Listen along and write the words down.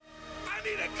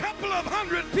couple of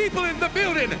hundred people in the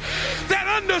building that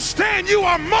understand you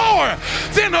are more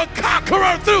than a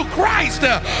conqueror through Christ,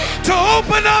 to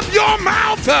open up your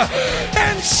mouth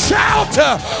and shout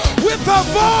with a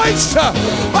voice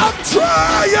of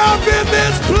triumph in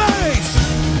this place.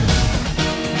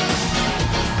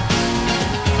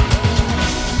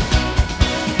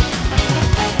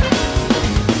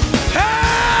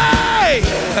 Hey!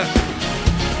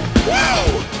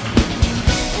 Whoa!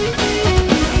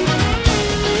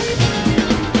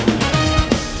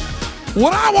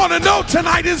 What I want to know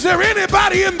tonight, is there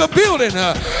anybody in the building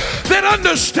that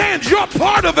understands you're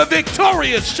part of a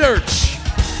victorious church?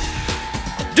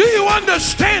 Do you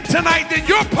understand tonight that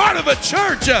you're part of a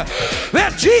church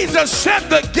that Jesus said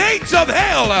the gates of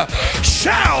hell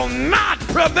shall not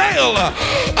prevail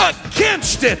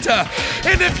against it?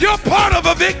 And if you're part of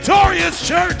a victorious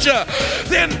church,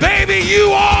 then baby,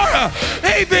 you are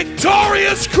a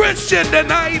victorious Christian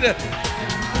tonight.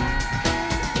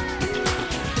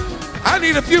 I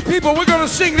need a few people. We're going to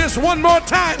sing this one more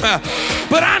time.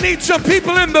 But I need some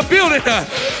people in the building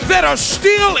that are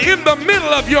still in the middle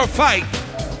of your fight.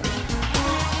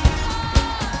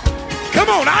 Come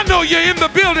on, I know you're in the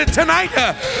building tonight.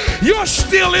 You're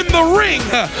still in the ring.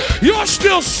 You're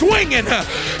still swinging.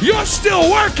 You're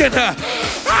still working.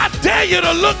 I dare you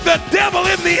to look the devil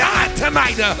in the eye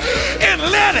tonight and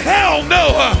let hell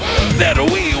know that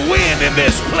we win in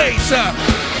this place.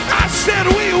 I said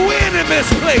we win in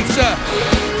this place.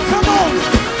 Come on,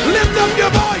 lift up your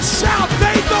voice, shout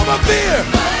faith over fear.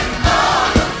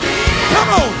 Come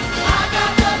on.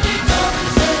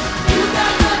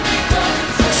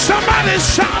 Somebody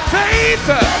shout faith.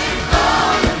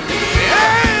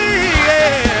 Hey,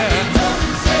 yeah.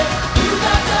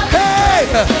 Hey,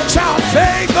 shout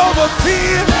faith over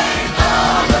fear.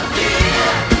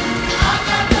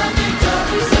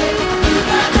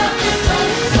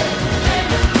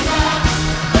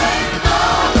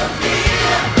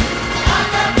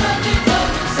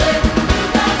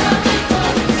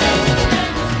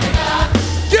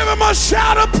 A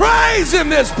shout of praise in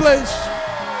this place.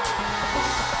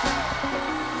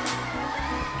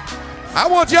 I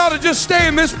want y'all to just stay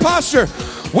in this posture.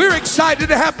 We're excited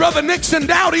to have Brother Nixon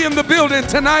Dowdy in the building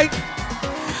tonight.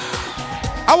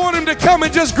 I want him to come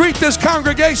and just greet this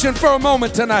congregation for a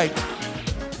moment tonight.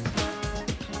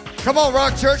 Come on,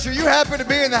 Rock Church, are you happy to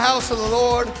be in the house of the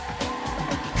Lord?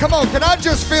 Come on, can I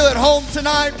just feel at home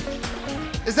tonight?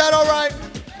 Is that all right?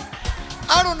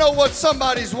 I don't know what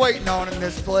somebody's waiting on in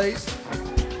this place.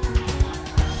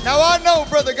 Now, I know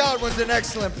Brother Godwin's an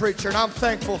excellent preacher, and I'm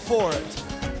thankful for it.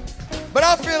 But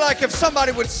I feel like if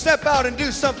somebody would step out and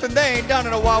do something they ain't done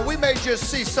in a while, we may just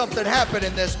see something happen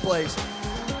in this place.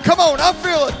 Come on, I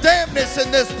feel a dampness in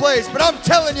this place, but I'm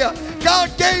telling you,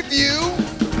 God gave you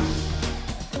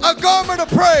a garment of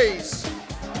praise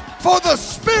for the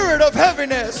spirit of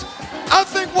heaviness. I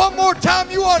think one more time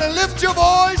you ought to lift your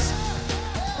voice.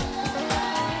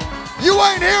 You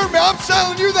ain't hearing me. I'm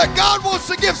telling you that God wants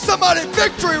to give somebody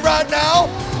victory right now,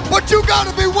 but you got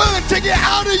to be willing to get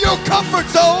out of your comfort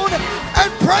zone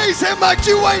and praise Him like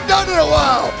you ain't done in a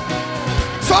while.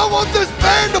 So I want this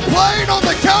band to play, and on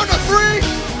the count of three,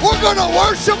 we're going to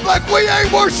worship like we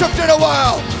ain't worshiped in a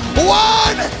while. 1,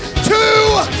 2,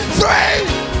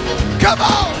 3. Come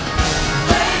on.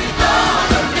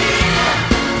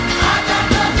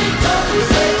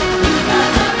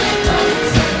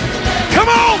 Come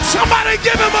on, somebody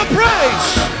give Him a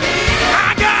praise.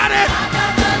 I got it.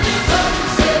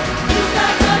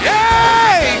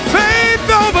 Hey, faith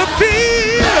over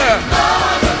fear.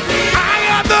 I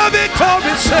got the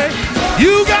victory. Say,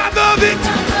 you got the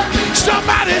victory.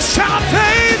 Somebody shout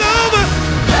faith over.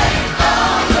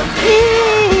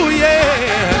 Ooh,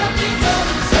 yeah.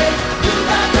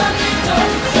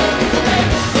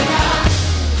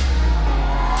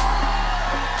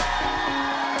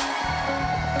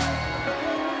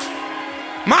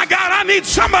 My God, I need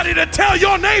somebody to tell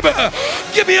your neighbor,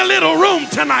 give me a little room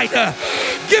tonight.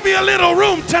 Give me a little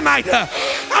room tonight.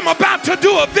 I'm about to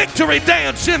do a victory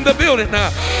dance in the building.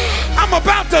 I'm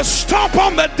about to stomp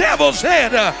on the devil's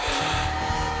head.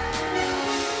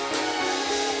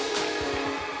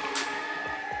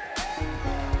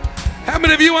 How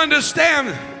many of you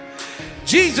understand?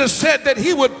 Jesus said that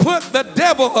He would put the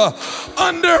devil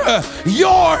under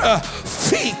your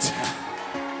feet.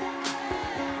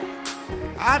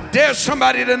 I dare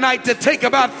somebody tonight to take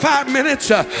about 5 minutes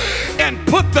and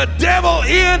put the devil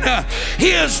in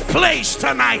his place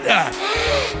tonight.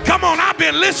 Come on, I've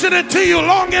been listening to you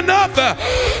long enough.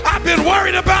 I've been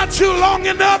worried about you long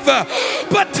enough.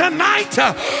 But tonight,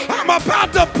 I'm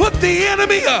about to put the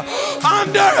enemy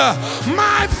under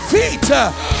my feet.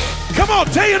 Come on,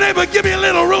 tell your neighbor, give me a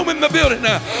little room in the building.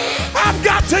 I've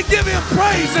got to give him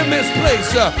praise in this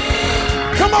place.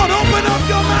 Come on, open up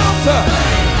your mouth.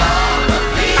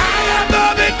 I am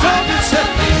the victorious.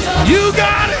 You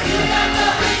got it.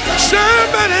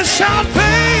 Somebody shout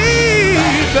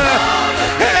faith.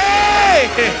 Hey.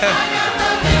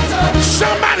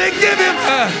 Somebody give him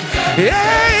I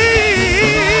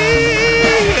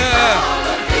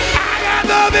got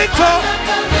the victory.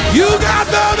 You got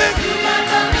the victory.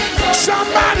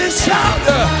 Somebody shout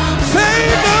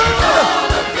favor.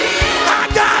 I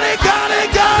got it, got it,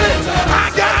 got it.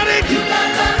 I got it.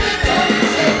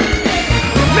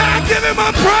 Now give him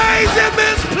a praise in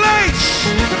this place.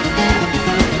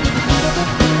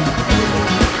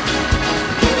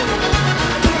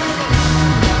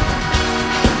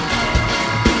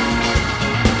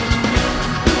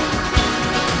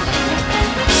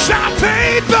 Shout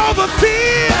faith over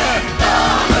fear.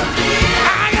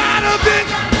 I got a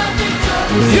victory.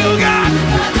 You got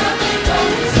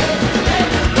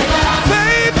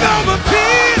faith over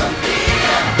fear.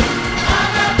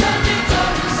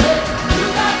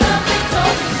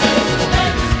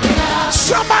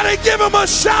 Somebody give him a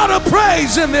shout of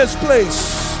praise in this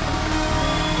place.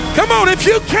 Come on, if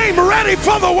you came ready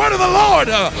for the word of the Lord,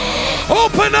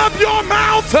 open up your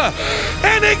mouth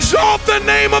and exalt the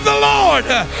name of the Lord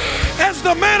as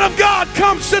the man of God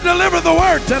comes to deliver the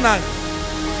word tonight.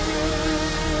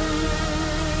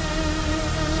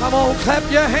 Come on, clap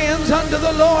your hands unto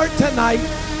the Lord tonight.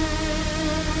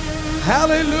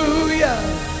 Hallelujah.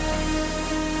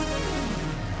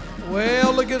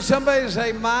 Well, look at somebody and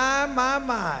say,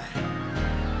 my.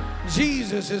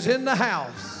 Jesus is in the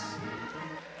house.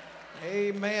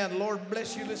 Amen. Lord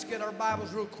bless you. Let's get our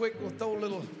Bibles real quick. We'll throw a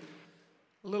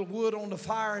little wood on the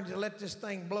fire and just let this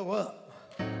thing blow up.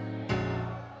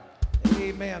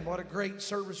 Amen. What a great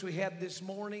service we had this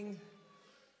morning.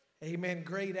 Amen.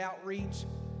 Great outreach.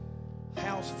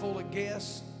 House full of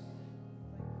guests.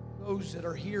 Those that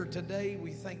are here today,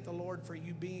 we thank the Lord for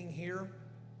you being here.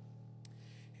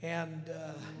 And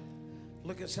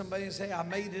look at somebody and say, I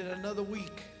made it another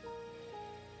week.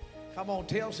 Come on,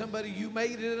 tell somebody you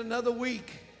made it another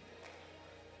week.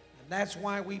 And that's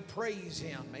why we praise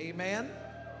him. Amen.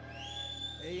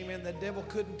 Amen. The devil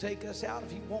couldn't take us out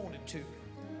if he wanted to.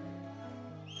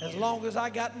 As long as I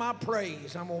got my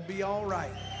praise, I'm going to be all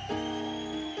right.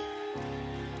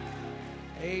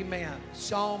 Amen.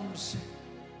 Psalms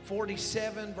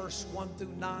 47, verse 1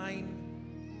 through 9.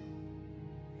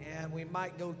 And we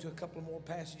might go to a couple more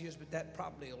passages, but that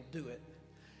probably will do it.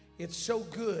 It's so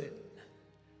good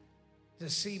to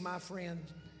see my friend,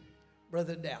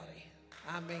 Brother Dowdy.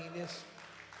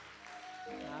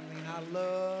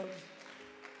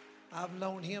 I've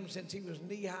known him since he was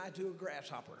knee-high to a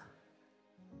grasshopper.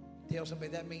 Tell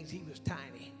somebody that means he was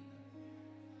tiny.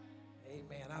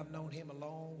 Amen. I've known him a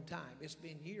long time. It's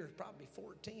been years, probably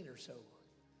 14 or so,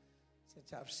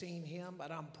 since I've seen him,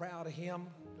 but I'm proud of him.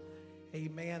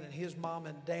 Amen. And his mom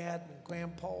and dad and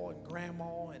grandpa and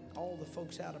grandma and all the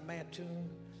folks out of Mattoon,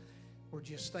 we're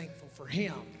just thankful for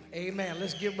him. Amen.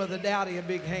 Let's give Brother Dowdy a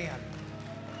big hand.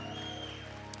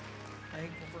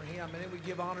 Thankful for him. And then we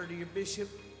give honor to your bishop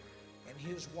and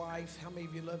his wife. How many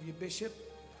of you love your bishop?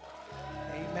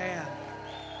 Amen.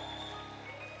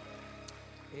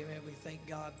 Amen. We thank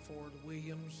God for the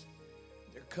Williams.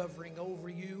 They're covering over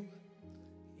you.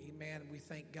 Amen. We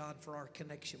thank God for our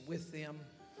connection with them.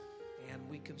 And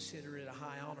we consider it a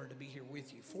high honor to be here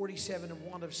with you.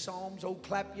 47:1 of Psalms. Oh,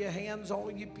 clap your hands, all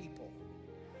you people.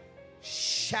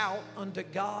 Shout unto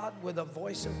God with a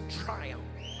voice of triumph.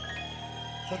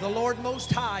 For the Lord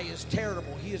Most High is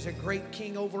terrible. He is a great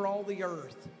king over all the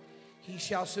earth. He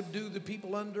shall subdue the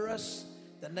people under us,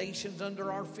 the nations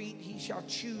under our feet. He shall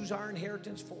choose our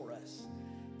inheritance for us.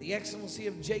 The excellency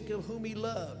of Jacob whom he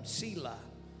loved, Selah.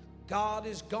 God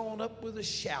is gone up with a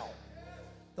shout.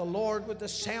 The Lord with the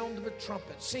sound of a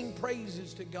trumpet. Sing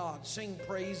praises to God. Sing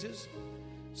praises.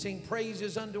 Sing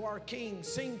praises unto our King.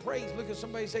 Sing praise. Look at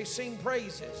somebody say, sing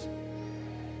praises.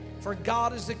 For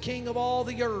God is the King of all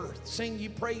the earth. Sing ye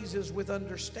praises with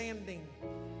understanding.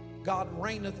 God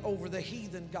reigneth over the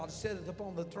heathen. God sitteth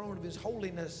upon the throne of his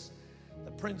holiness.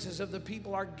 The princes of the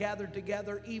people are gathered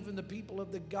together, even the people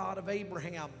of the God of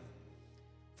Abraham.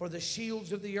 For the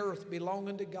shields of the earth belong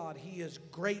unto God. He is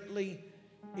greatly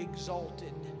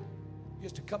exalted.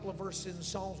 Just a couple of verses in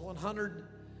Psalms 100,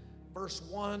 verse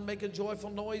 1. Make a joyful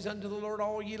noise unto the Lord,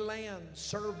 all ye lands.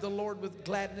 Serve the Lord with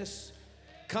gladness.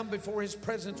 Come before his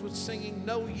presence with singing.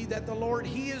 Know ye that the Lord,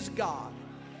 he is God.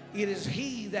 It is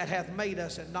he that hath made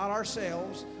us, and not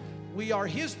ourselves. We are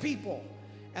his people,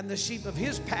 and the sheep of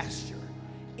his pasture.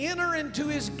 Enter into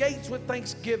his gates with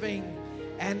thanksgiving,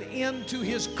 and into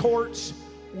his courts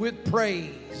with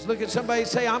praise. Look at somebody and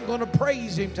say, I'm going to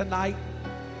praise him tonight.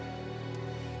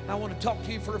 I want to talk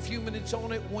to you for a few minutes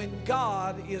on it. When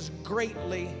God is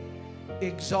greatly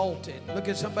exalted. Look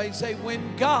at somebody and say,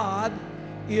 when God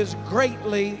is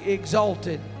greatly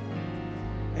exalted.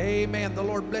 Amen. The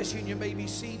Lord bless you, and you may be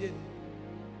seated.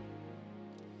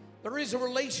 There is a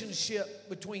relationship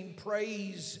between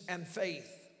praise and faith.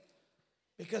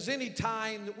 Because any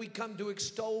time that we come to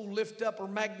extol, lift up, or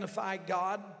magnify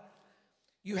God,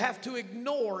 you have to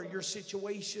ignore your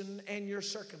situation and your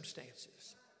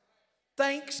circumstances.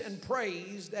 Thanks and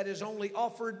praise that is only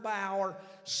offered by our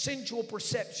sensual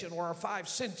perception or our five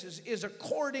senses is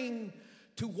according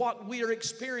to what we are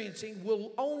experiencing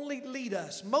will only lead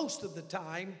us most of the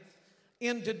time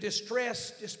into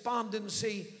distress,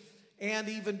 despondency, and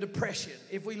even depression.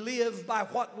 If we live by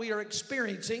what we are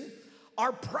experiencing,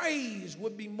 our praise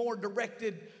would be more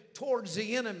directed towards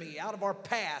the enemy, out of our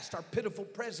past, our pitiful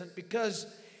present, because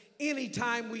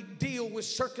anytime we deal with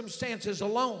circumstances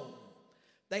alone,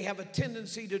 they have a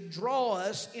tendency to draw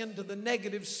us into the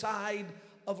negative side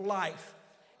of life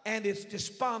and its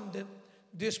despondent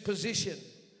disposition.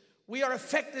 We are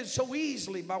affected so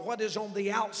easily by what is on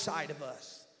the outside of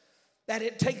us that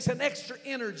it takes an extra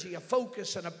energy, a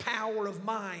focus, and a power of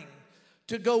mind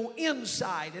to go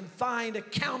inside and find a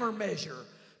countermeasure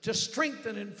to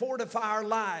strengthen and fortify our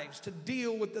lives, to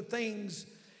deal with the things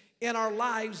in our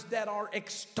lives that are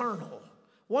external.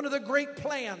 One of the great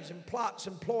plans and plots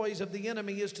and ploys of the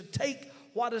enemy is to take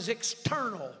what is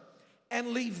external and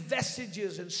leave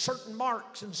vestiges and certain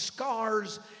marks and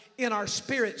scars in our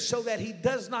spirit so that he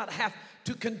does not have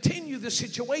to continue the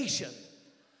situation.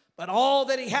 But all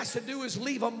that he has to do is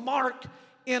leave a mark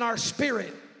in our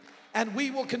spirit, and we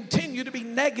will continue to be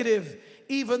negative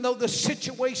even though the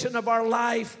situation of our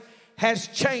life has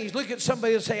changed. Look at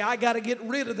somebody and say, I got to get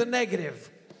rid of the negative.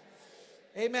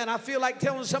 Amen. I feel like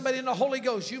telling somebody in the Holy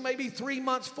Ghost, you may be 3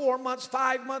 months, 4 months,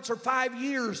 5 months, or 5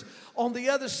 years on the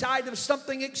other side of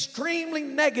something extremely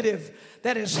negative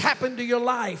that has happened to your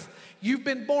life. You've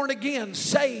been born again,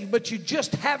 saved, but you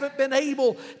just haven't been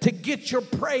able to get your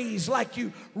praise like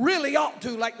you really ought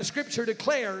to, like the scripture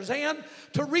declares, and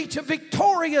to reach a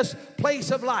victorious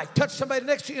place of life. Touch somebody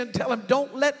next to you and tell them,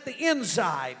 don't let the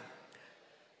inside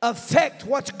affect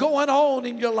what's going on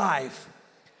in your life.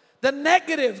 The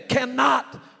negative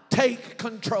cannot take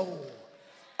control.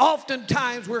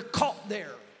 Oftentimes we're caught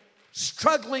there,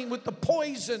 struggling with the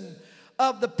poison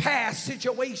of the past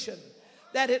situation,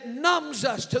 that it numbs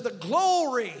us to the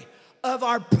glory of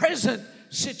our present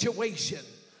situation.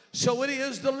 So it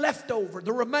is the leftover,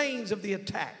 the remains of the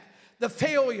attack, the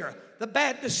failure, the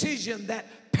bad decision that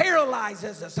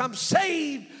paralyzes us. I'm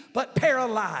saved but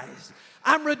paralyzed.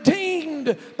 I'm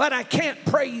redeemed, but I can't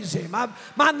praise him.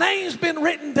 My name's been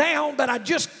written down, but I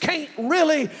just can't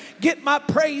really get my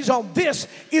praise on. This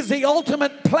is the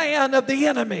ultimate plan of the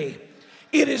enemy.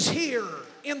 It is here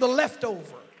in the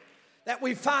leftover that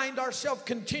we find ourselves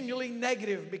continually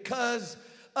negative because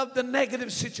of the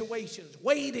negative situations,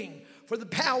 waiting for the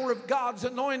power of God's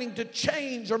anointing to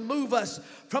change or move us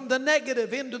from the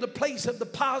negative into the place of the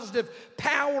positive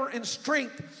power and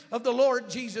strength of the Lord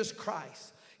Jesus Christ.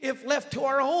 If left to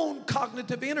our own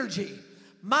cognitive energy,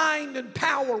 mind, and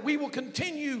power, we will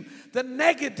continue the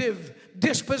negative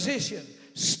disposition,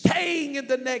 staying in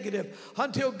the negative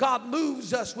until God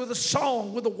moves us with a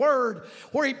song, with a word,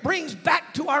 where he brings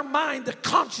back to our mind the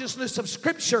consciousness of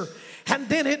Scripture, and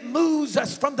then it moves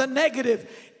us from the negative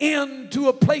into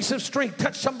a place of strength.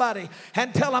 Touch somebody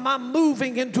and tell them, I'm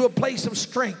moving into a place of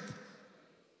strength.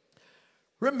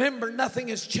 Remember, nothing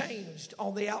has changed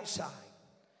on the outside.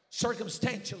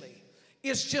 Circumstantially,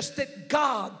 it's just that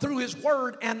God, through his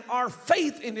word and our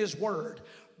faith in his word,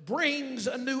 brings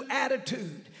a new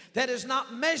attitude that is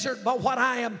not measured by what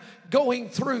I am going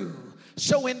through.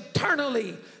 So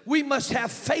internally, we must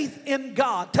have faith in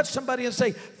God. Touch somebody and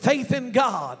say, faith in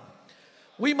God.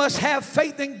 We must have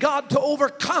faith in God to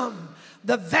overcome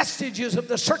the vestiges of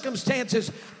the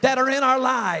circumstances that are in our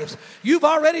lives. You've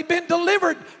already been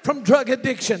delivered from drug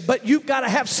addiction, but you've got to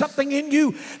have something in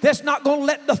you that's not going to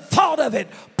let the thought of it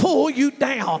pull you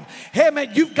down. Hey man,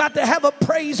 you've got to have a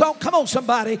praise on. Come on,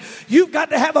 somebody. You've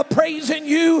got to have a praise in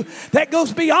you that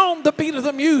goes beyond the beat of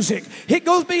the music. It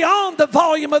goes beyond the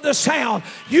volume of the sound.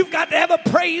 You've got to have a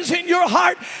praise in your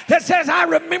heart that says, I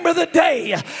remember the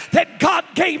day that God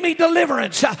gave me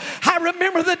deliverance. I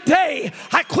remember the day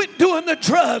I quit doing the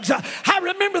drugs. I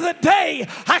remember the day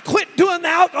I quit doing the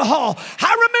alcohol.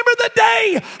 I remember the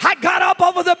day I got up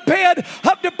over the bed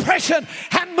of depression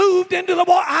and moved into the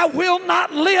water. I will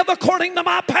not live live according to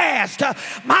my past.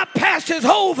 My past is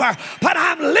over, but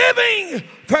I'm living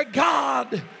for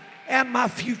God and my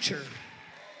future.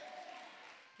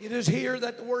 It is here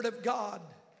that the Word of God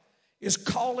is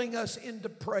calling us into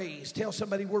praise. Tell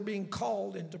somebody we're being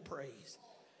called into praise.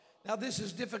 Now, this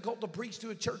is difficult to preach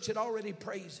to a church that already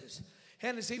praises.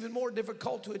 And it's even more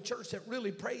difficult to a church that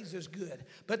really praises good.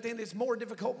 But then it's more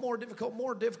difficult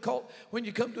when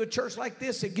you come to a church like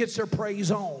this that gets their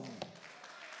praise on.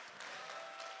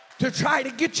 To try to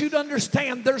get you to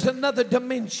understand there's another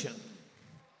dimension.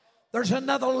 There's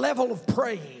another level of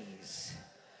praise.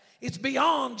 It's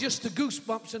beyond just the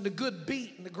goosebumps and the good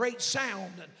beat and the great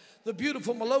sound and the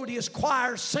beautiful melodious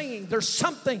choir singing. There's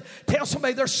something, tell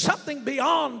somebody there's something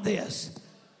beyond this.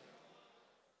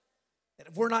 And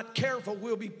if we're not careful,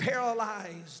 we'll be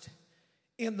paralyzed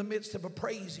in the midst of a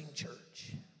praising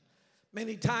church.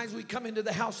 Many times we come into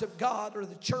the house of God or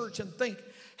the church and think,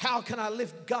 how can I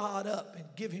lift God up and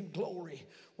give him glory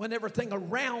when everything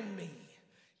around me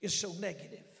is so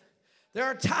negative? There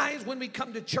are times when we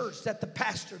come to church that the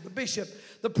pastor, the bishop,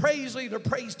 the praise leader,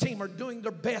 praise team are doing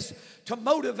their best to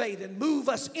motivate and move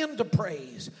us into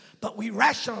praise. But we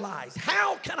rationalize,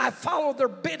 how can I follow their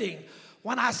bidding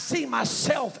when I see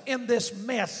myself in this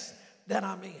mess that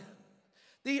I'm in?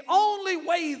 The only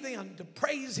way then to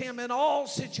praise him in all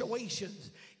situations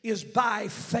is by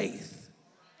faith.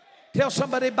 Tell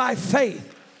somebody, by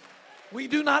faith. We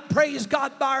do not praise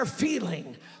God by our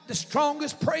feeling. The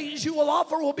strongest praise you will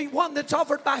offer will be one that's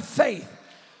offered by faith.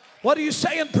 What are you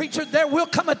saying, preacher? There will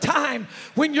come a time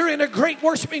when you're in a great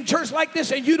worshiping church like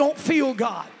this and you don't feel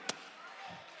God.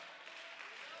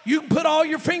 You can put all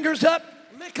your fingers up,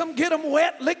 lick them, get them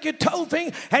wet, lick your toe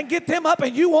thing, and get them up,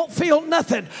 and you won't feel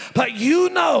nothing. But you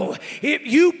know, if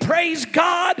you praise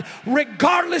God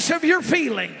regardless of your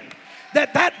feeling,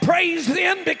 that praise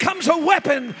then becomes a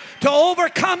weapon to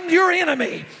overcome your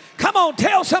enemy. Come on,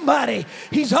 tell somebody,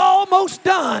 he's almost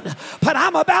done, but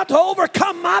I'm about to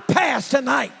overcome my past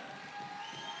tonight.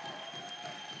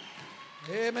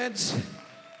 Amen.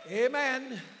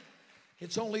 Amen.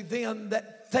 It's only then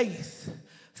that faith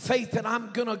that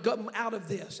I'm going to come out of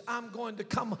this. I'm going to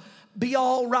come be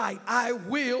all right. I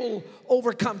will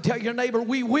overcome. Tell your neighbor,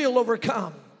 we will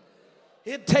overcome.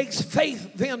 It takes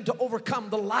faith then to overcome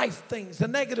the life things, the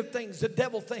negative things, the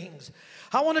devil things.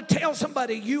 I want to tell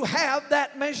somebody, you have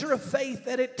that measure of faith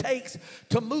that it takes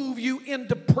to move you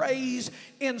into praise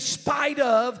in spite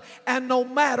of and no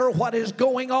matter what is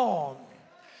going on.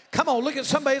 Come on, look at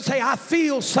somebody and say, I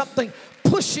feel something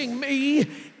pushing me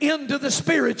into the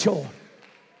spiritual.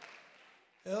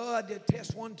 Oh, I did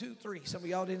test 1, 2, 3. Some of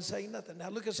y'all didn't say nothing. Now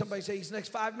look at somebody and say, these next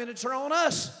 5 minutes are on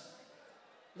us.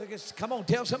 Come on,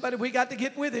 tell somebody we got to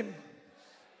get with him.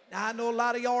 Now, I know a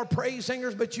lot of y'all are praise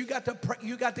singers, but you got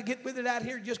to get with it out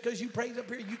here. Just because you praise up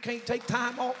here, you can't take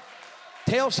time off.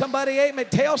 Tell somebody, amen.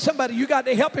 Tell somebody you got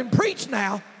to help him preach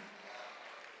now.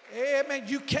 Amen.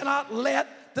 You cannot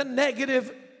let the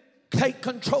negative take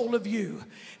control of you.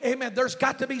 Amen. There's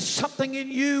got to be something in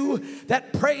you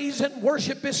that praise and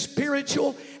worship is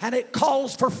spiritual, and it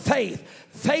calls for faith.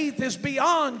 Faith is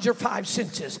beyond your 5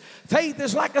 senses. Faith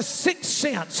is like a sixth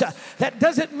sense that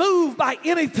doesn't move by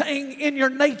anything in your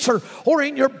nature or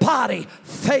in your body.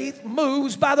 Faith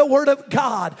moves by the word of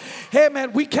God.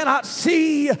 Amen. We cannot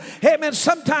see, amen,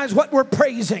 sometimes what we're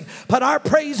praising, but our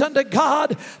praise unto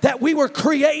God that we were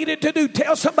created to do.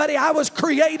 Tell somebody, I was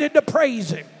created to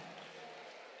praise him.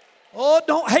 Oh,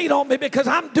 don't hate on me because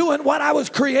I'm doing what I was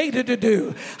created to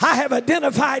do. I have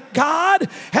identified God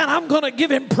and I'm going to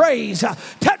give him praise.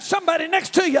 Touch somebody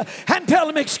next to you and tell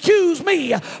them, excuse me,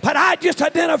 but I just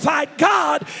identified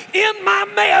God in my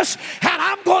mess and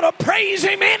I'm going to praise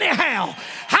him anyhow.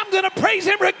 I'm going to praise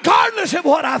him regardless of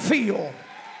what I feel.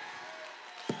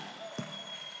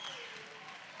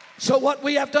 So what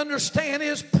we have to understand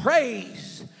is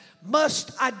praise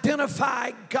must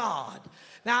identify God.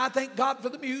 Now, I thank God for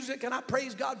the music, and I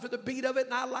praise God for the beat of it,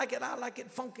 and I like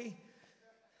it funky.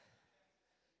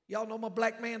 Y'all know my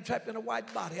black man trapped in a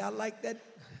white body. I like that.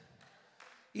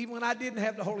 Even when I didn't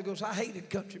have the Holy Ghost, I hated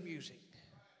country music.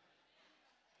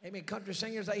 Amen. Country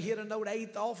singers, they hit a note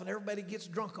eighth off, and everybody gets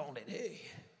drunk on it. Hey.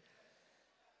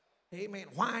 Amen.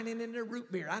 Whining in their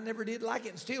root beer. I never did like it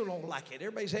and still don't like it.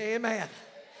 Everybody say amen.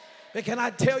 But can I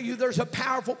tell you, there's a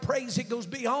powerful praise. It goes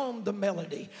beyond the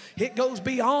melody. It goes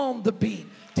beyond the beat.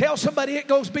 Tell somebody it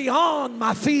goes beyond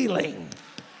my feeling.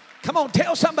 Come on,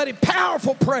 tell somebody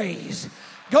powerful praise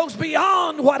goes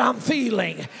beyond what I'm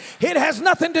feeling. It has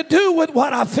nothing to do with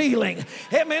what I'm feeling.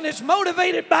 Amen. It's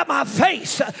motivated by my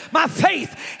faith.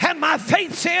 And my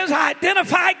faith says I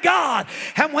identify God.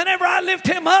 And whenever I lift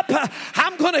him up,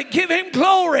 I'm going to give him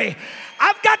glory.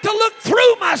 I've got to look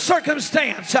through my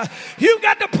circumstance. You've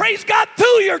got to praise God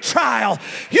through your trial.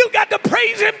 You've got to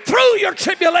praise Him through your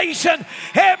tribulation.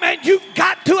 Amen. You've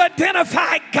got to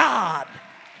identify God.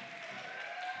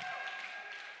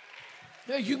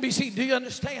 You can be seen. Do you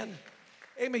understand?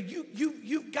 Amen.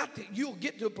 You've got to, you'll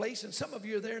get to a place, and some of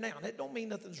you are there now. That don't mean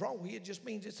nothing's wrong with you. It just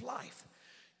means it's life.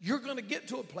 You're going to get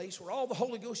to a place where all the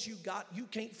Holy Ghost you got, you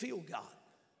can't feel God.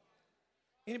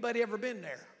 Anybody ever been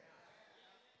there?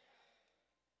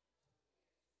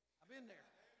 I've been there.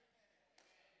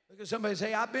 Look at somebody and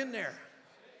say, I've been there.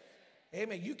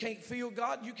 Amen. You can't feel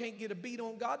God. You can't get a beat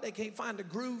on God. They can't find a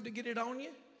groove to get it on you.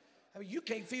 I mean, you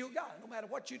can't feel God. No matter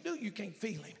what you do, you can't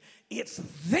feel Him. It's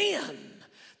then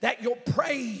that your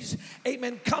praise,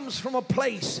 amen, comes from a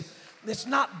place that's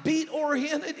not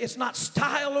beat-oriented. It's not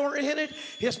style-oriented.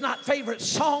 It's not favorite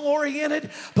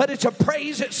song-oriented. But it's a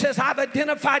praise that says, I've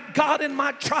identified God in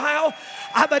my trial.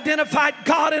 I've identified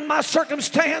God in my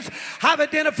circumstance. I've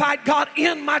identified God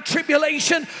in my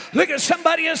tribulation. Look at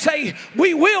somebody and say,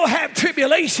 we will have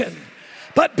tribulation,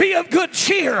 but be of good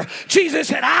cheer. Jesus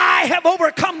said, I have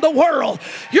overcome the world.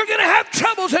 You're going to have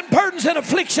troubles and burdens and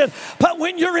affliction. But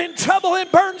when you're in trouble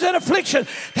and burdens and affliction,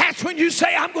 that's when you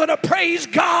say, I'm going to praise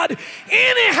God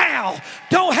anyhow.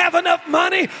 Don't have enough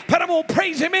money, but I'm going to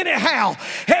praise Him anyhow.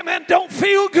 Amen. Don't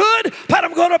feel good, but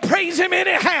I'm going to praise Him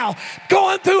anyhow.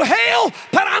 Going through hell,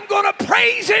 but I'm going to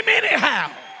praise Him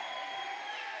anyhow.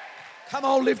 Come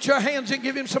on, lift your hands and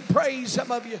give Him some praise,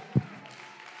 some of you.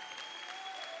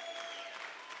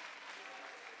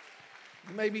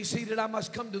 You may be seated. I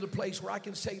must come to the place where I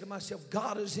can say to myself,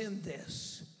 God is in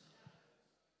this.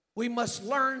 We must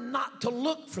learn not to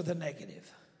look for the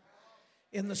negative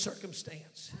in the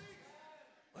circumstance,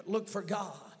 but look for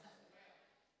God.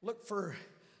 Look for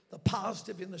the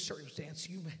positive in the circumstance.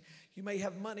 You may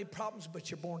have money problems,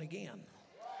 but you're born again.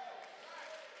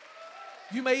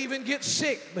 You may even get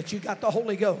sick, but you got the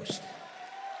Holy Ghost.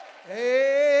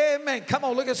 Amen. Come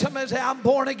on, look at somebody and say, I'm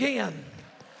born again.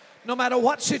 No matter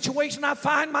what situation I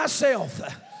find myself.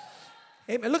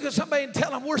 Amen. Look at somebody and tell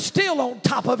them we're still on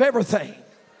top of everything.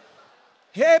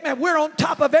 Amen. We're on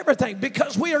top of everything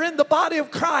because we are in the body of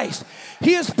Christ.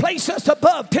 He has placed us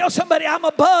above. Tell somebody I'm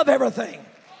above everything.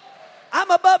 I'm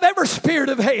above every spirit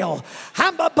of hell.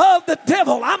 I'm above the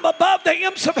devil. I'm above the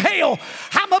imps of hell.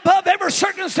 I'm above every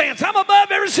circumstance. I'm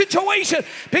above every situation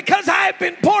because I have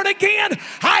been born again.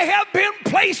 I have been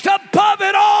placed above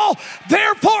it all.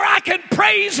 Therefore, I can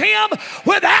praise Him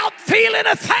without feeling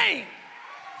a thing.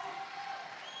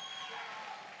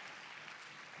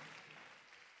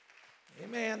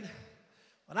 Amen.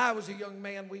 When I was a young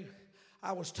man,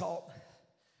 I was taught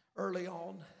early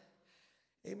on,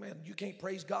 amen, you can't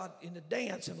praise God in the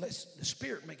dance unless the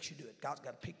Spirit makes you do it. God's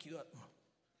got to pick you up.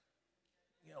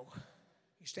 You know,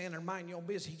 you stand there and mind your own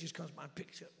business. He just comes by and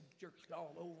picks you up and jerks it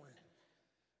all over. And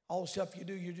all the stuff you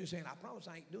do, you're just saying, I promise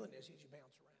I ain't doing this as you bounce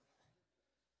around.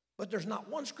 But there's not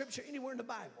one scripture anywhere in the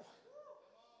Bible.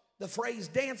 The phrase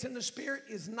dance in the Spirit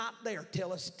is not there.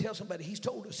 Tell somebody, He's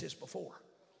told us this before.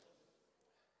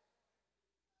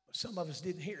 But some of us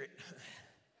didn't hear it.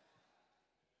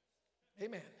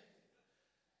 Amen.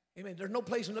 Amen. There's no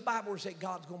place in the Bible where it says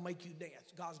God's going to make you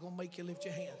dance. God's going to make you lift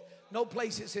your hands. No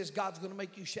place it says God's going to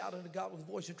make you shout unto God with a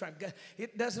voice of triumph.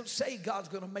 It doesn't say God's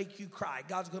going to make you cry.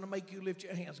 God's going to make you lift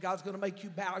your hands. God's going to make you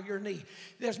bow your knee.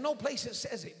 There's no place that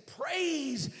says it.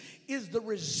 Praise is the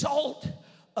result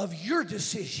of your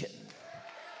decision.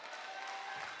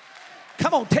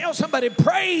 Come on, tell somebody,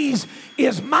 praise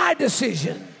is my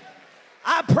decision.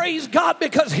 I praise God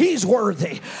because He's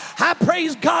worthy. I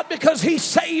praise God because He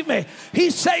saved me.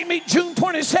 He saved me June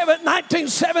 27,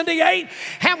 1978.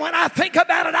 And when I think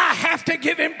about it, I have to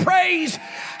give Him praise.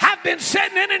 I've been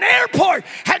sitting in an airport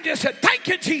and just said, thank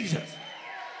you, Jesus.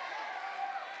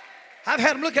 I've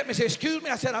had them look at me and say, excuse me.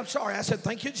 I said, I'm sorry. I said,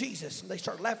 thank you, Jesus. And they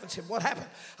started laughing and said, what happened?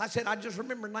 I said, I just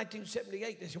remember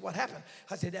 1978. They said, what happened?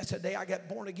 I said, that's the day I got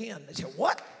born again. They said,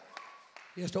 what?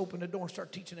 He just opened the door and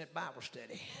started teaching that Bible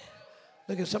study.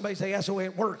 Look at somebody say, that's the way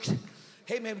it works.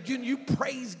 Hey, man, you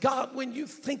praise God when you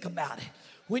think about it,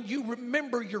 when you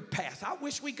remember your past. I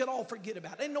wish we could all forget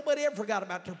about it. Ain't nobody ever forgot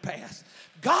about their past.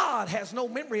 God has no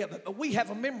memory of it, but we have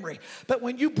a memory. But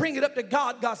when you bring it up to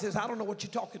God, God says, I don't know what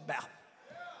you're talking about.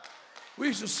 We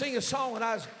used to sing a song when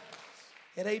I was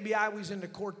at ABI. We was in the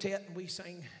quartet, and we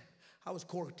sang, I was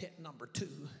quartet number 2.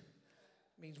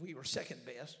 Means we were second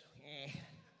best.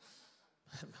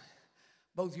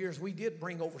 Both years we did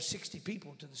bring over 60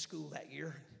 people to the school that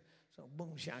year. So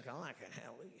boom, shakalaka,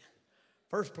 hallelujah.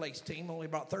 First place team only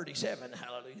brought 37,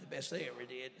 hallelujah, the best they ever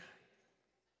did.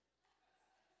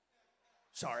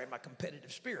 Sorry, my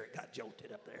competitive spirit got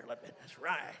jolted up there a little bit. That's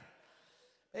right.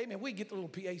 Amen. We get the little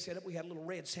PA set up. We had a little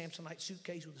red Samsonite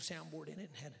suitcase with a soundboard in it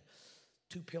and had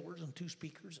 2 pillars and 2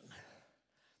 speakers and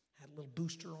had a little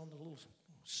booster on the little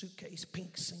suitcase,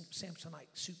 pink Samsonite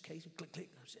suitcase. Click, click.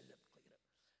 I said, click it up.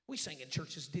 We sang in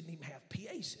churches that didn't even have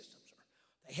PA systems.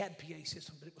 They had PA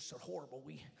systems, but it was so horrible.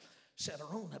 We set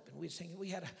our own up and we'd sing it. We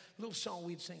had a little song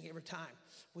we'd sing every time.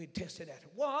 We'd test it out.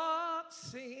 What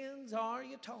sins are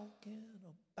you talking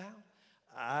about?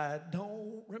 I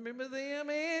don't remember them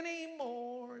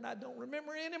anymore, and I don't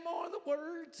remember any more of the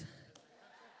words.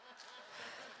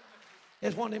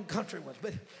 It's one of them country ones,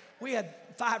 but we had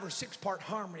 5 or 6 part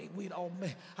harmony. We'd all,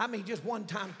 just one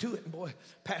time to it, and boy,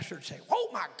 pastor would say, "Oh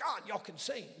my God, y'all can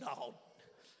sing." No,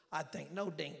 I'd think, no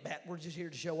dingbat, we're just here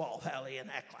to show off, hallelujah,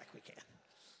 and act like we can.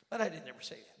 But I didn't ever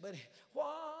say that. But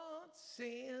what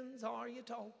sins are you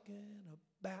talking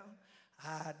about?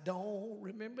 I don't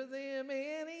remember them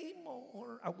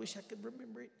anymore. I wish I could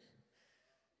remember it.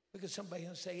 Because somebody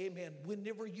will say, amen,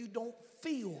 whenever you don't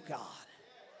feel God.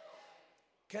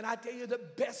 Can I tell you the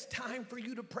best time for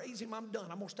you to praise him? I'm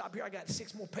done. I'm going to stop here. I got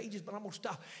 6 more pages, but I'm going to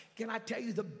stop. Can I tell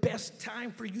you the best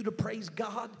time for you to praise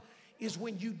God is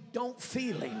when you don't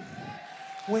feel him.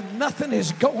 When nothing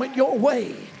is going your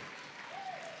way.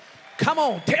 Come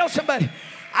on, tell somebody,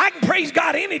 I can praise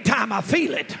God anytime I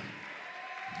feel it.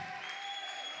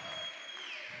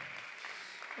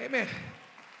 Amen.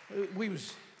 We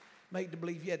was made to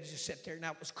believe you had to just sit there.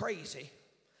 Now, it was crazy.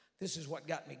 This is what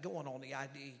got me going on the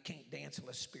idea you can't dance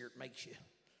unless the Spirit makes you.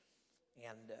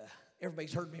 And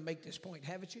everybody's heard me make this point,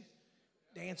 haven't you?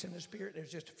 Dance in the Spirit. There's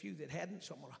just a few that hadn't,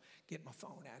 so I'm going to get my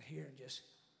phone out here and just,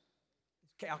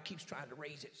 the cow keeps trying to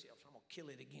raise itself, so I'm going to kill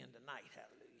it again tonight.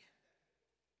 Hallelujah.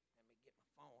 Let me get my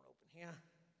phone open here.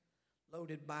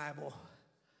 Loaded Bible.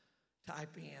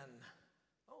 Type in,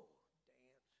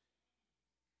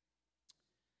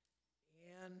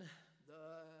 dance in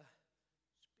the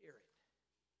Spirit.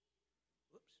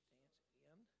 Whoops,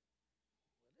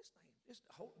 dance again.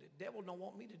 Well, the devil don't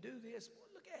want me to do this. Well,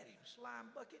 look at him,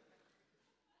 slime bucket.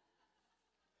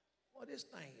 Well, this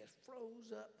thing is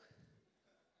froze up.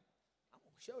 I'm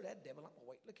going to show that devil. I'm going to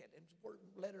wait. Look at them word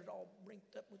letters all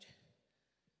wrinked up. Devil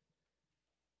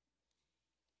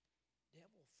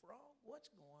frog, what's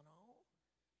going on?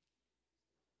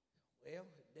 Well,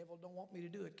 the devil don't want me to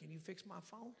do it. Can you fix my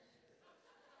phone?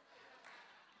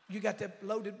 You got that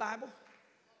loaded Bible?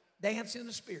 Dance in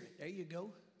the Spirit. There you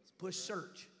go. Push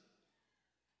search.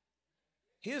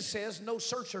 His says no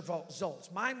search results.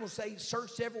 Mine will say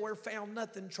searched everywhere, found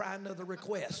nothing, try another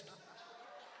request.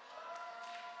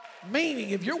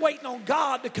 Meaning if you're waiting on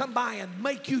God to come by and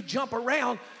make you jump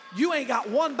around, you ain't got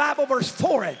one Bible verse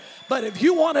for it. But if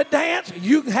you want to dance,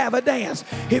 you can have a dance.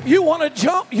 If you want to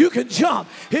jump, you can jump.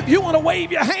 If you want to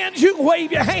wave your hands, you can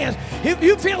wave your hands. If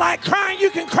you feel like crying, you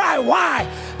can cry. Why?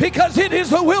 Because it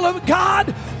is the will of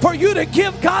God for you to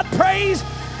give God praise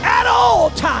at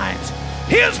all times.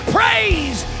 His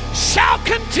praise shall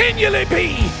continually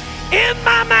be in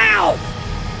my mouth.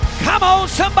 Come on,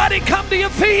 somebody, come to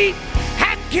your feet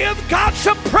and give God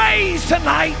some praise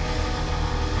tonight.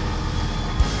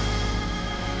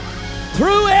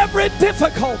 Through every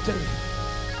difficulty.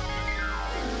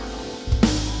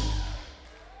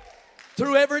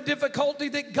 Through every difficulty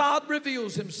that God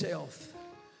reveals himself.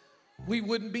 We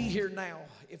wouldn't be here now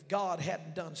if God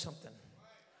hadn't done something.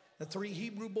 The 3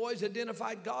 Hebrew boys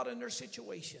identified God in their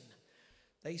situation.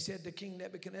 They said to King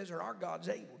Nebuchadnezzar, our God's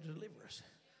able to deliver us.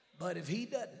 But if he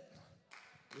doesn't,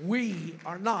 we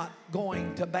are not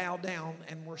going to bow down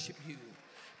and worship you.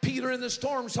 Peter in the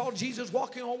storm saw Jesus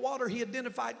walking on water. He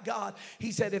identified God.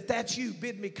 He said, if that's you,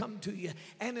 bid me come to you.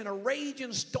 And in a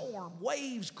raging storm,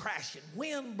 waves crashing,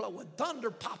 wind blowing, thunder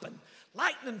popping,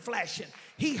 lightning flashing,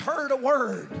 he heard a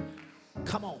word.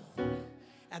 Come on.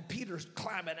 And Peter's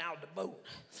climbing out of the boat.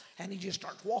 And he just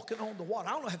starts walking on the water.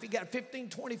 I don't know if he got 15,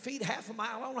 20 feet, half a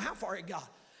mile. I don't know how far he got.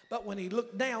 But when he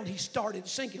looked down, he started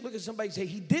sinking. Look at somebody say,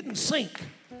 he didn't sink.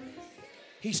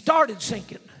 He started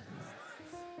sinking.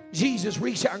 Jesus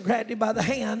reached out and grabbed him by the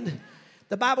hand.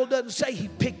 The Bible doesn't say he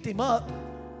picked him up.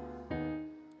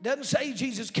 It doesn't say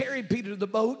Jesus carried Peter to the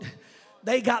boat.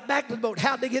 They got back to the boat.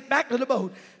 How'd they get back to the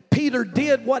boat? Peter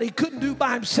did what he couldn't do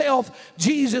by himself.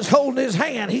 Jesus holding his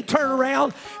hand. He turned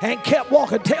around and kept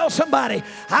walking. Tell somebody,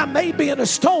 I may be in a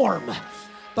storm,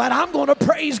 but I'm going to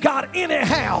praise God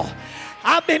anyhow.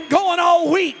 I've been going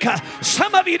all week.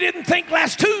 Some of you didn't think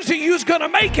last Tuesday you was going to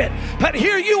make it, but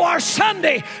here you are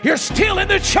Sunday. You're still in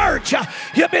the church.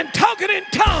 You've been talking in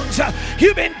tongues.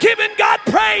 You've been giving God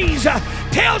praise.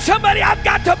 Tell somebody, I've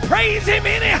got to praise him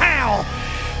anyhow.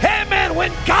 Amen.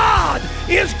 When God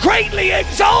is greatly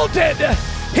exalted,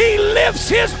 he lifts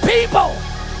his people.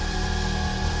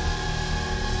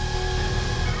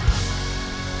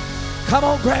 Come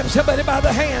on, grab somebody by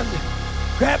the hand.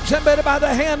 Grab somebody by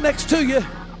the hand next to you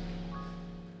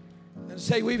and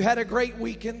say, we've had a great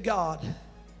week in God.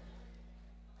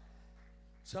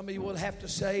 Some of you will have to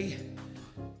say,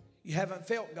 you haven't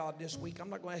felt God this week. I'm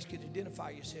not going to ask you to identify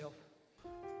yourself,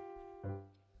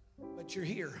 but you're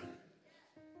here.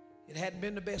 It hadn't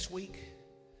been the best week,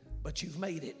 but you've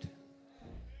made it.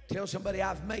 Tell somebody,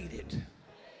 I've made it.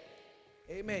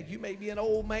 Amen. You may be an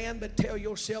old man, but tell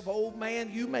yourself, old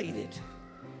man, you made it.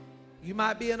 You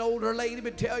might be an older lady,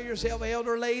 but tell yourself,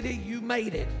 elder lady, you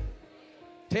made it.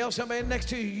 Tell somebody next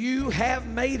to you, you have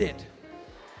made it.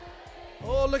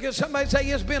 Oh, look at somebody say,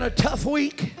 it's been a tough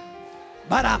week,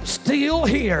 but I'm still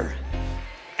here.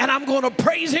 And I'm going to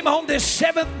praise him on this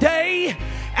seventh day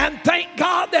and thank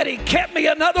God that he kept me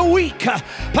another week.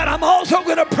 But I'm also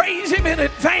going to praise him in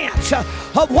advance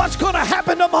of what's going to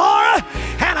happen tomorrow.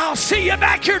 And I'll see you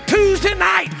back here Tuesday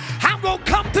night. I'm going to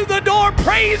come through the door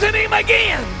praising him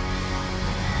again.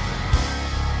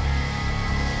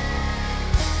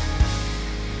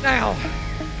 Now,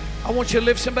 I want you to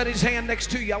lift somebody's hand next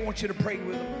to you. I want you to pray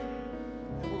with them.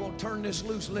 And we're going to turn this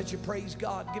loose and let you praise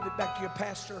God. Give it back to your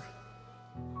pastor.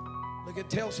 Look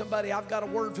at, tell somebody, I've got a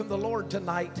word from the Lord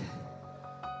tonight.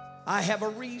 I have a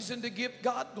reason to give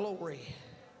God glory.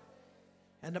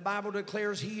 And the Bible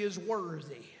declares he is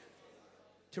worthy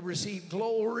to receive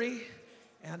glory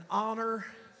and honor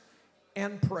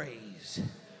and praise.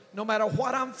 No matter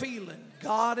what I'm feeling,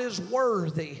 God is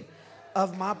worthy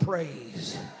of my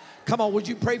praise. Come on, would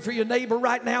you pray for your neighbor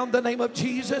right now in the name of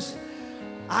Jesus?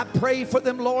 I pray for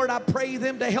them, Lord. I pray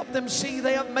them to help them see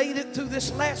they have made it through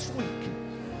this last week.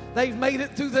 They've made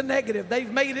it through the negative.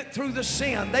 They've made it through the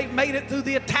sin. They've made it through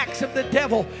the attacks of the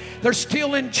devil. They're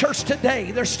still in church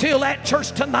today. They're still at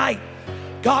church tonight.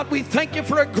 God, we thank you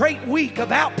for a great week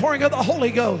of outpouring of the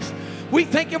Holy Ghost. We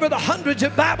thank you for the hundreds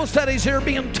of Bible studies that are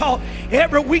being taught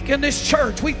every week in this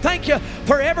church. We thank you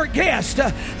for every guest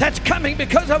that's coming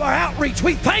because of our outreach.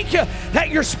 We thank you that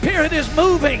your Spirit is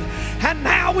moving. And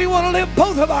now we want to lift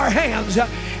both of our hands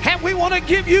and we want to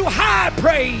give you high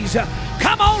praise.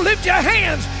 Come on, lift your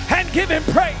hands and give him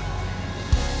praise.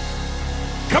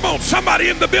 Come on, somebody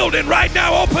in the building right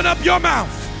now, open up your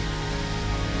mouth.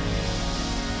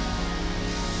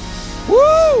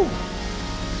 Woo!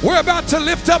 We're about to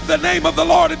lift up the name of the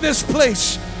Lord in this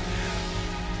place.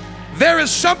 There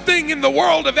is something in the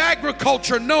world of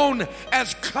agriculture known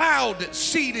as cloud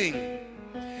seeding.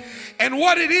 And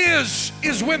what it is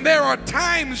when there are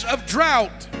times of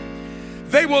drought,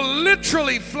 they will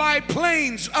literally fly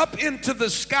planes up into the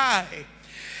sky.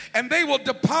 And they will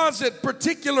deposit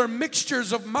particular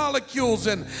mixtures of molecules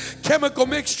and chemical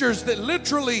mixtures that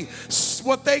literally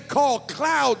what they call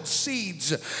cloud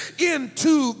seeds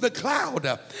into the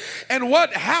cloud. And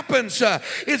what happens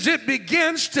is it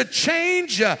begins to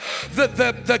change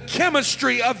the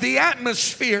chemistry of the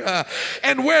atmosphere.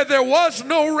 And where there was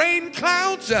no rain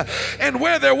clouds and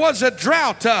where there was a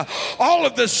drought, all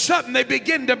of a sudden they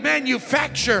begin to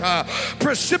manufacture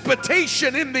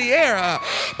precipitation in the air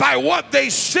by what they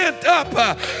sent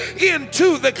up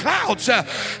into the clouds.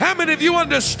 How many of you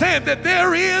understand that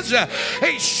there is a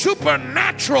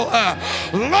supernatural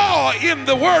law in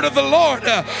the word of the Lord?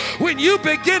 When you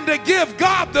begin to give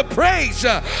God the praise,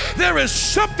 there is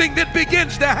something that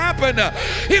begins to happen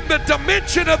in the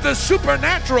dimension of the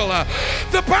supernatural.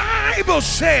 The Bible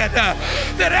said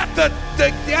that at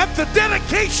the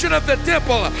dedication of the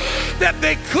temple that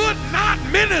they could not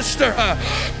minister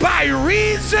by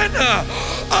reason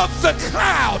of the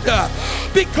cloud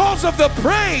because of the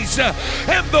praise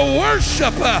and the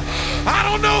worship. I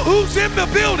don't know who's in the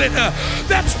building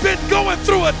that's been going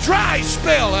through a dry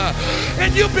spell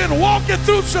and you've been walking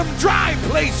through some dry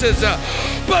places,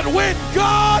 but when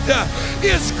God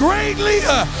is greatly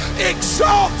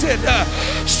exalted,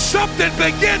 something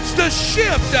begins to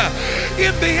shift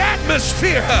in the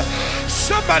atmosphere.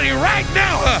 Somebody right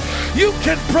now, you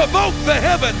can provoke the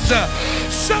heavens.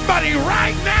 Somebody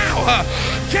right now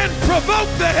can provoke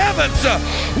the heavens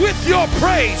with your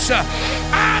praise.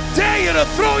 I dare you to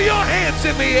throw your hands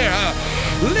in the air.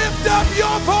 Lift up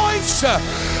your voice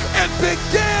and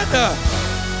begin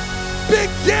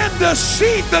to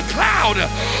seed the cloud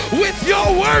with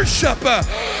your worship.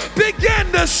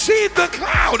 Begin to seed the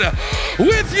cloud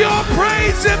with your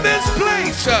praise in this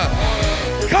place.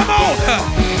 Come on,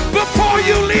 before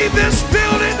you leave this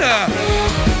building,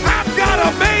 I've got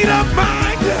a made up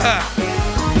mind.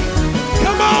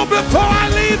 Come on, before I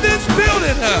leave this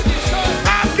building,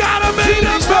 I've got a made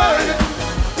up mind.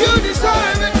 You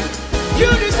deserve it.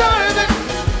 You deserve it.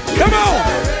 Come on.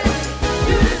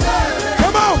 You deserve it.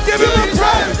 Come on, give him a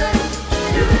praise.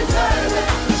 You deserve it.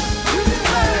 You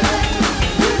deserve it.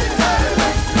 You deserve it.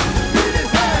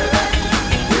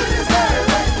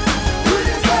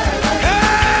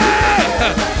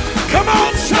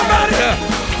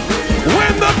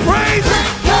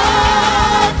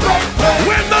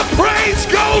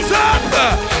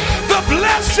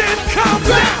 Sin come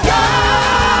down.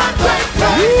 God, great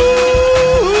praise.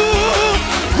 Ooh,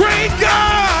 great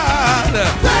God.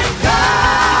 Great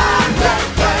God, great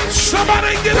praise.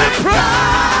 Somebody give him praise.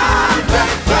 God,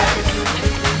 great praise.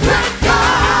 Great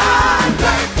God,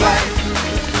 great praise.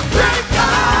 Great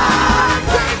God,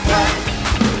 great praise.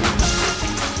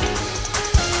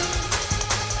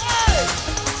 Hey!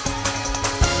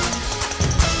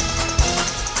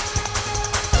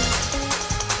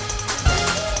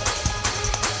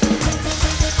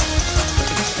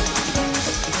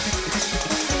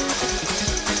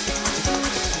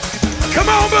 Come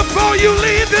on, before you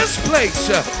leave this place.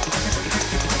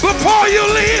 Before you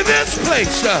leave this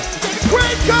place.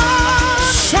 Great God,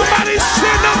 Somebody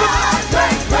sing on the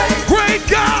great praise. great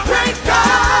God. Great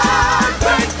God,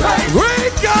 great praise.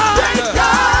 Great God. Great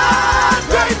God,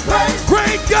 great praise.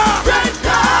 Great God. Great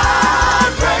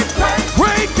God, great praise.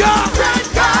 Great God. Great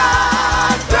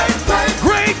God, great praise.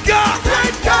 Great God.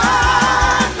 Great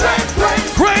God, great praise.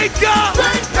 Great God.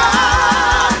 Great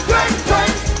God, great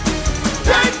praise.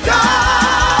 Great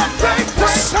God, great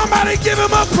praise. Somebody give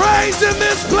him a praise in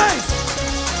this place.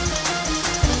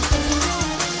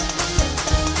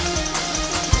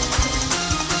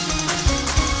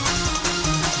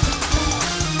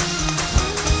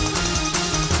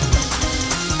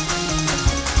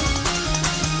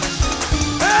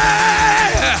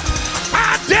 Hey,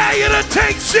 I dare you to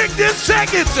take 60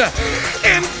 seconds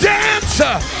and dance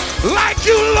like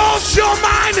you lost your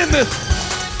mind in this.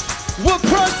 We're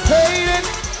frustrated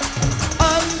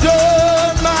under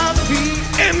my feet.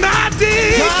 And I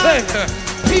declare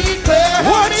Declare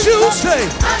what you say.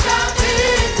 I got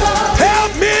victory.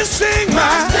 Help me sing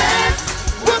my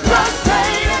We're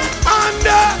frustrated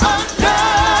under. under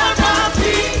my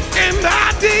feet. And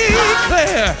I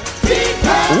declare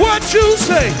Declare what you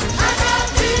say. I got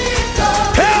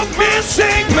victory. Help me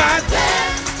sing my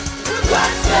We're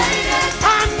frustrated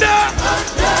under.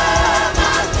 under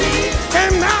my feet.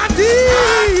 And I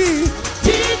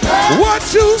Declare what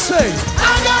you say.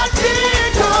 I got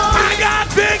victory. I got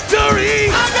victory.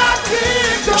 I got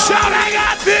victory. Shout, I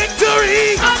got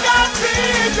victory. I got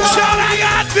victory. Shout, I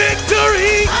got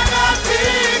victory. I got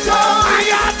victory. I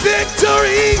got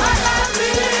victory. I got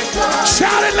victory.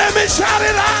 Shout it, let me shout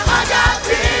it out. I got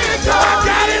victory. I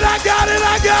got it, I got it,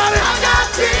 I got it. I got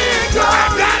victory. I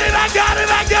got it, I got it,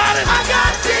 I got it. I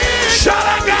got victory. Shout,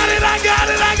 I got it, I got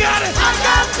it, I got it. I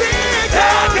got victory.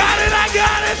 Yeah, I got it, I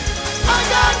got it. I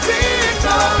got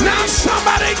victory. Now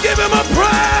somebody give him a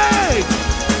praise.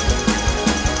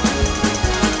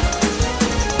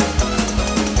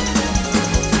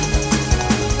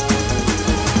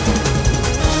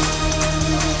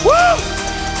 Woo!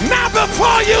 Now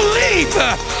before you leave,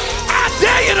 I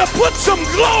dare you to put some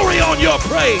glory on your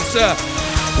praise.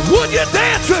 Would you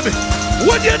dance with me?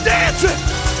 Would you dance with me?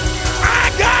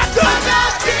 I got I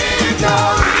got victory.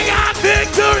 I got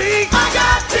victory. I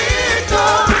got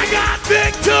victory. I got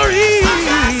victory. I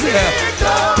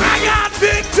got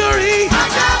victory. I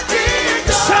got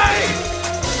victory. Say,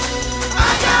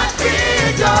 I got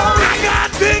victory. I got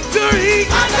victory.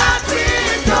 I got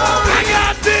victory. I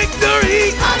got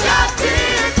victory. I got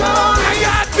victory. I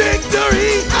got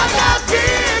victory. I got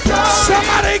victory.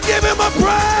 Somebody give him a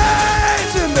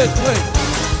praise in this place.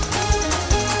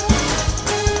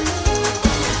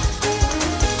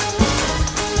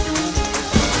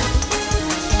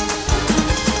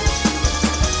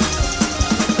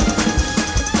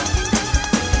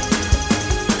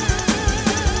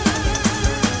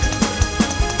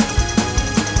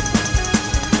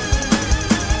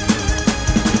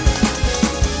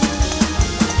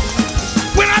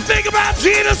 Think about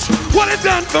Jesus, what he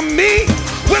done for me.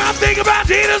 When I think about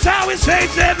Jesus, how he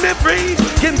saved, set me free.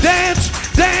 Can dance,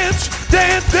 dance,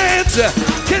 dance, dance.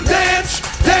 Can dance,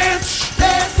 dance.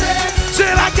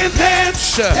 Said I can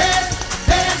dance.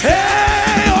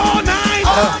 Hey, all night.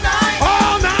 All night.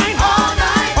 All night. All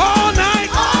night. All night.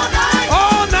 All night.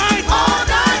 All night. All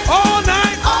night. All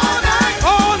night.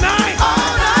 All night.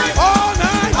 All night. All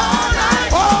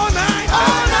night. All night.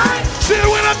 All night. See,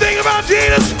 when I think about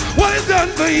Jesus, what he's done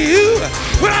for you.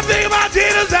 When I think about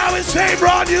Jesus, how he saved,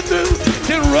 brought you through.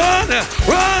 Can run,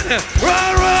 run,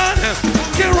 run, run.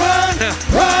 Can run,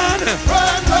 run,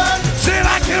 run, run. Said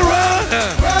I can run,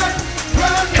 run,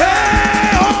 run.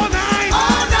 Hey, all night,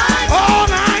 all night, all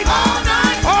night, all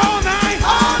night, all night,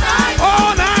 all night,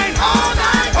 all night, all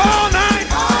night, all night,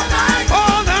 all night,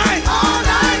 all night, all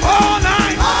night, all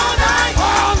night, all night,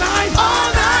 all night, all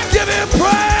night. Give him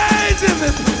praise in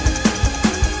this.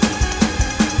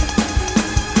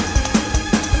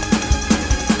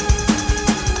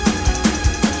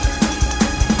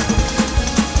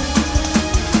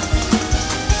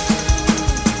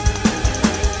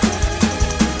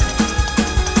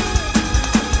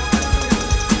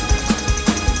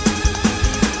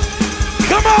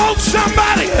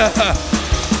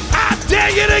 I dare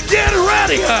you to get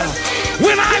ready.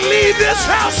 When I leave this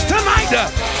house tonight,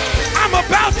 I'm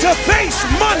about to face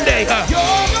Monday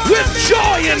with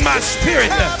joy in my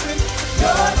spirit. You're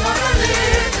gonna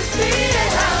live to see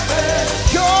it happen.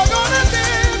 You're gonna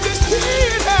live to see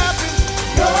it happen.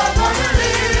 You're gonna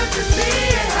live to see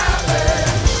it happen.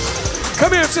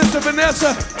 Come here, Sister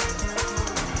Vanessa.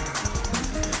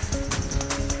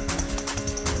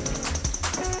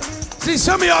 See,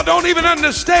 some of y'all don't even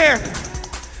understand.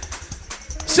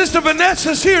 Sister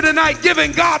Vanessa's here tonight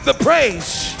giving God the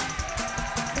praise.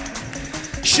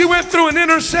 She went through an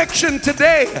intersection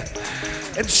today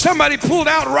and somebody pulled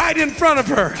out right in front of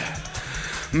her.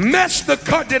 Messed the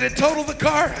car. Did it total the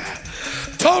car?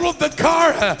 Totaled the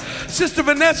car. Sister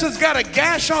Vanessa's got a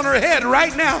gash on her head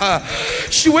right now.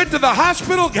 She went to the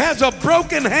hospital, has a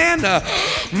broken hand.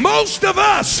 Most of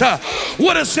us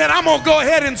would have said, I'm going to go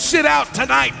ahead and sit out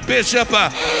tonight, Bishop.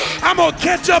 I'm going to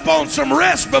catch up on some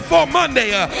rest before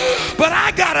Monday. But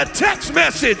I got a text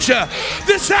message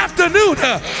this afternoon.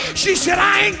 She said,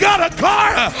 I ain't got a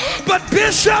car, but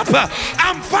Bishop,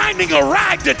 I'm finding a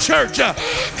ride to church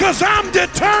because I'm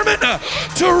determined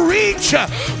to reach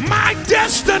my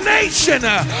destination.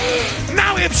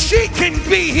 Now, if she can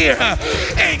be here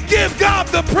and give God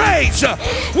the praise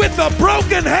with a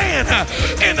broken hand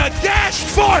and a gashed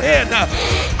forehead,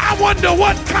 I wonder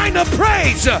what kind of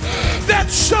praise that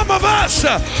some of us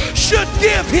should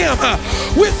give him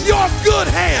with your good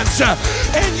hands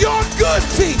and your good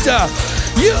feet.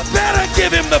 You better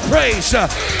give him the praise.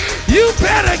 You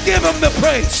better give him the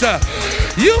praise.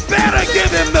 You better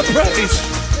give him the praise.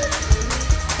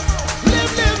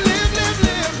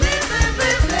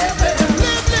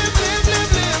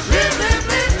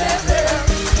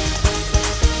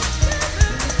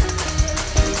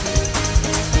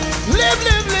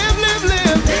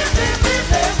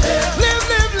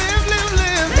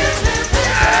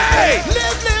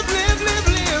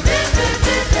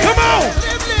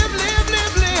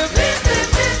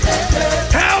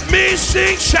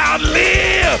 Sing, shout,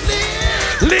 live,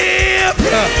 live,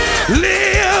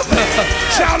 live,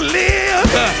 shout,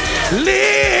 live,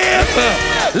 live,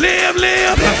 live, live,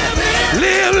 live,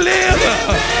 live, live,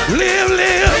 live,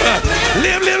 live,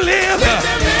 live,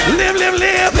 live, live,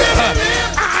 live.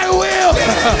 I will,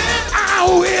 I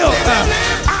will,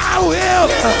 I will,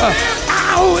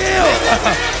 I will,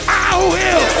 I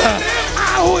will,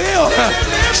 I will.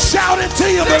 Shout it till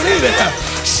you believe it.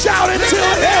 Shout it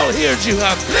till hell hears you.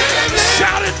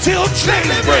 Shout it till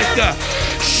chains break.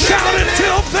 Shout it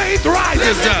till faith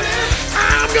rises.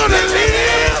 I'm gonna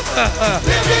live.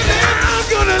 I'm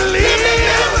gonna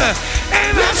live.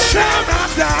 And I shall not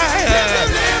die.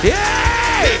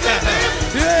 Yay!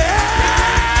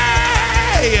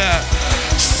 Yay!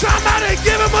 Somebody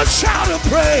give him a shout of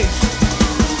praise.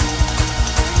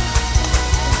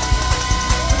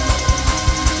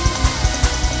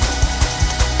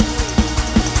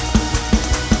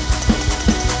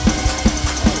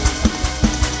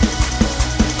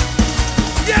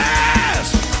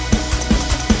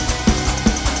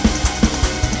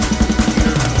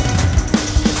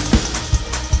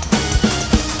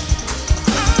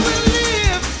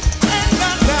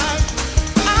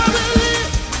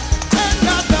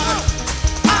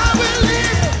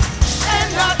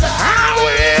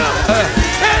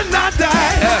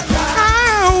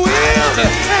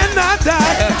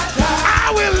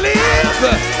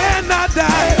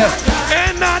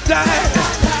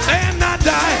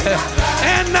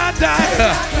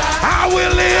 I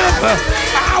will live,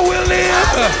 I will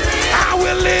live, I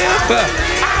will live,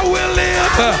 I will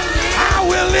live, I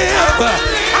will live,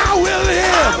 I will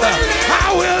live,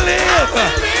 I will live,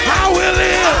 I will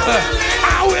live,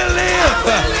 I will live,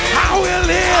 I will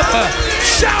live.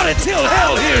 Shout it till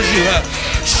hell hears you.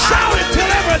 Shout it till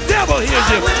every devil hears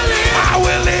you. I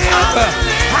will live,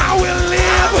 I will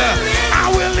live, I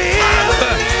will live,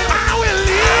 I will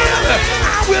live,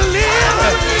 I will live,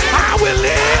 I will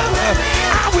live,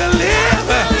 I will live,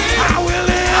 I will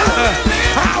live,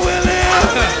 I will live,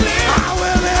 I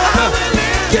will live.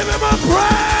 Give him a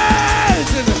praise.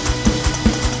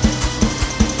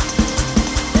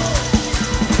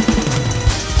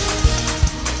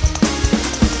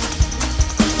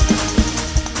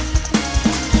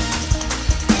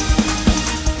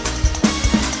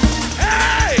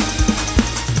 Hey!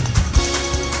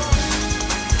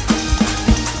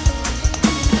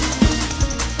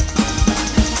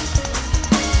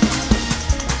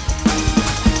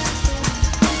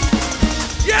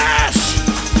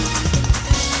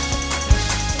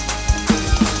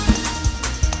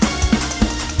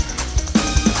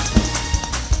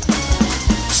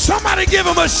 Somebody give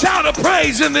him a shout of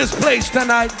praise in this place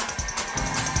tonight.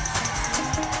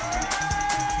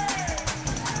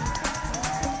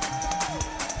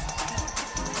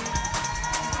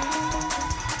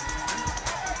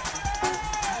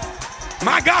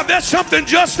 My God, there's something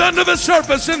just under the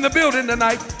surface in the building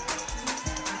tonight.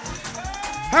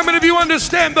 How many of you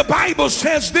understand the Bible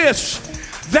says this,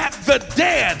 that the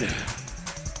dead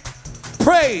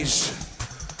praise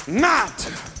not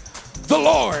the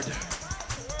Lord?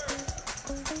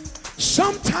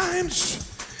 Sometimes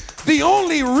the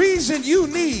only reason you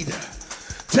need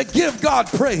to give God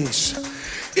praise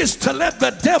is to let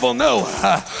the devil know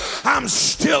I'm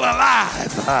still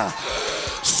alive.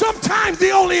 Sometimes the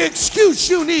only excuse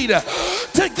you need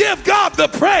to give God the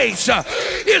praise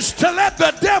is to let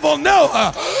the devil know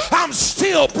I'm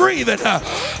still breathing.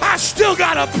 I still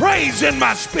got a praise in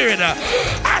my spirit.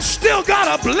 I still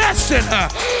got a blessing.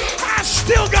 I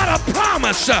still got a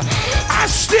promise. I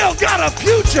still got a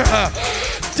future.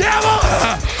 Devil,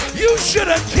 you should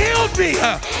have killed me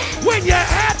when you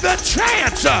had the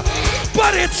chance,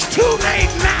 but it's too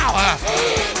late now.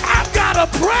 I've got a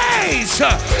praise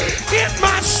in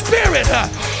my spirit.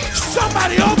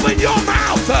 Somebody open your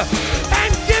mouth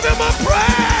and give him a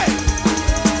praise.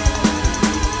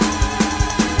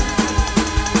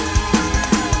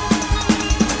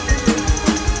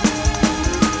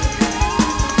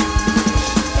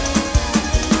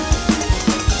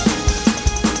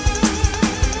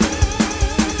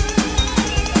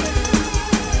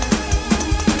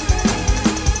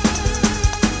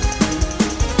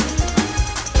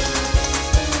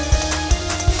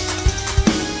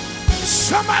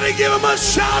 Somebody give him a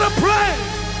shout of praise.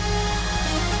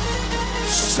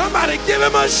 Somebody give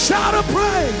him a shout of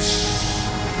praise.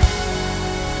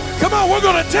 Come on, we're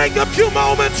going to take a few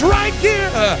moments right here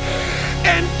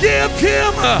and give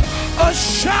him a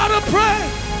shout of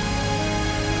praise.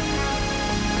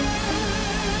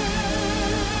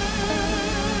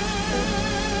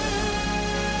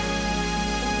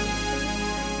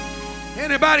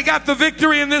 Anybody got the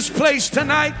victory in this place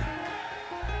tonight?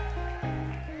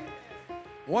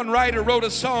 One writer wrote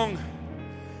a song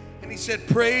and he said,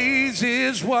 praise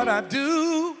is what I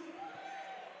do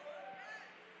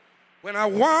when I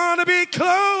want to be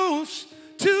close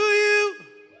to you.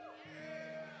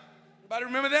 Anybody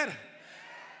remember that?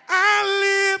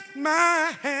 I lift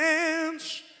my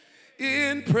hands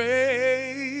in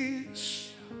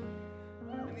praise.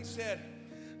 And he said,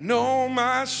 no,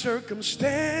 my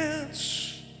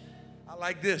circumstance, I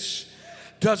like this,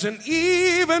 doesn't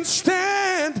even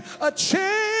stand a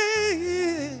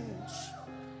chance.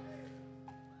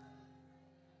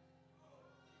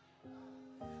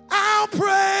 I'll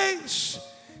praise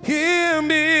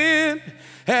him in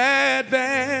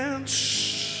advance.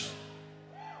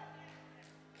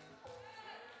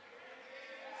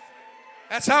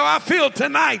 That's how I feel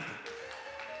tonight.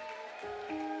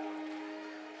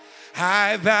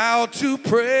 I vow to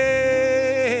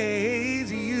praise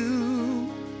you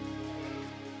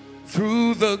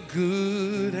through the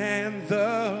good and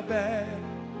the bad.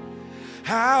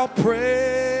 I'll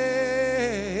praise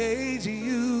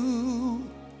you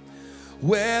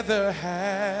whether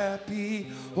happy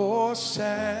or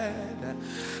sad.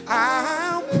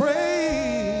 I'll praise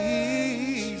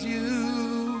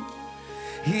you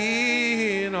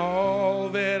in all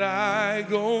that I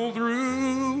go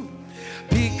through,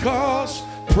 because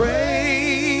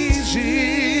praise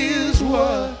is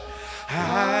what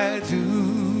I do.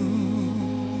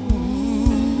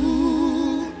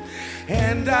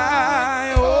 And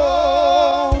I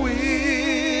owe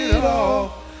it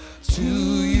all to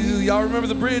you. Y'all remember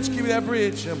the bridge? Give me that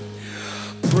bridge.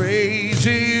 Praise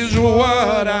is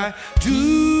what I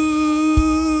do.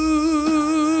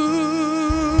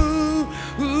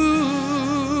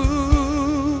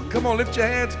 Come on, lift your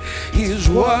hands. Is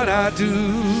what I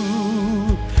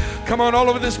do. Come on, all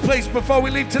over this place before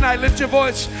we leave tonight, lift your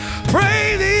voice.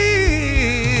 Praise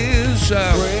is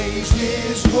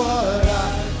what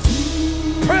I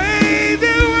do. Praise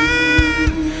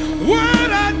is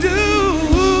what I do.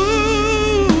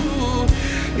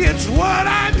 It's what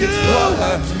I do.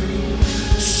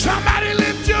 Somebody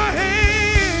lift your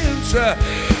hands.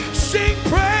 Sing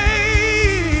praise.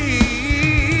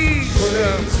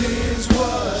 Praise is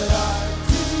what I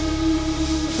do.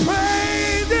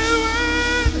 Praise is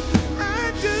what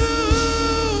I do.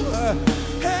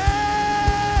 Hey.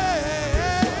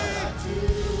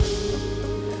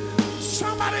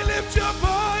 Somebody lift your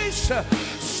voice.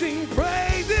 Sing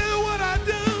praise is what I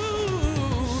do.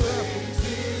 Praise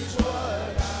is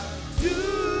what I do.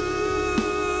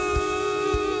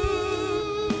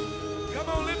 Come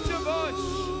on, lift your voice.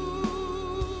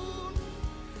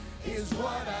 Is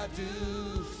what I do.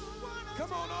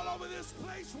 Come on, all over this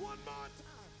place one more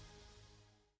time.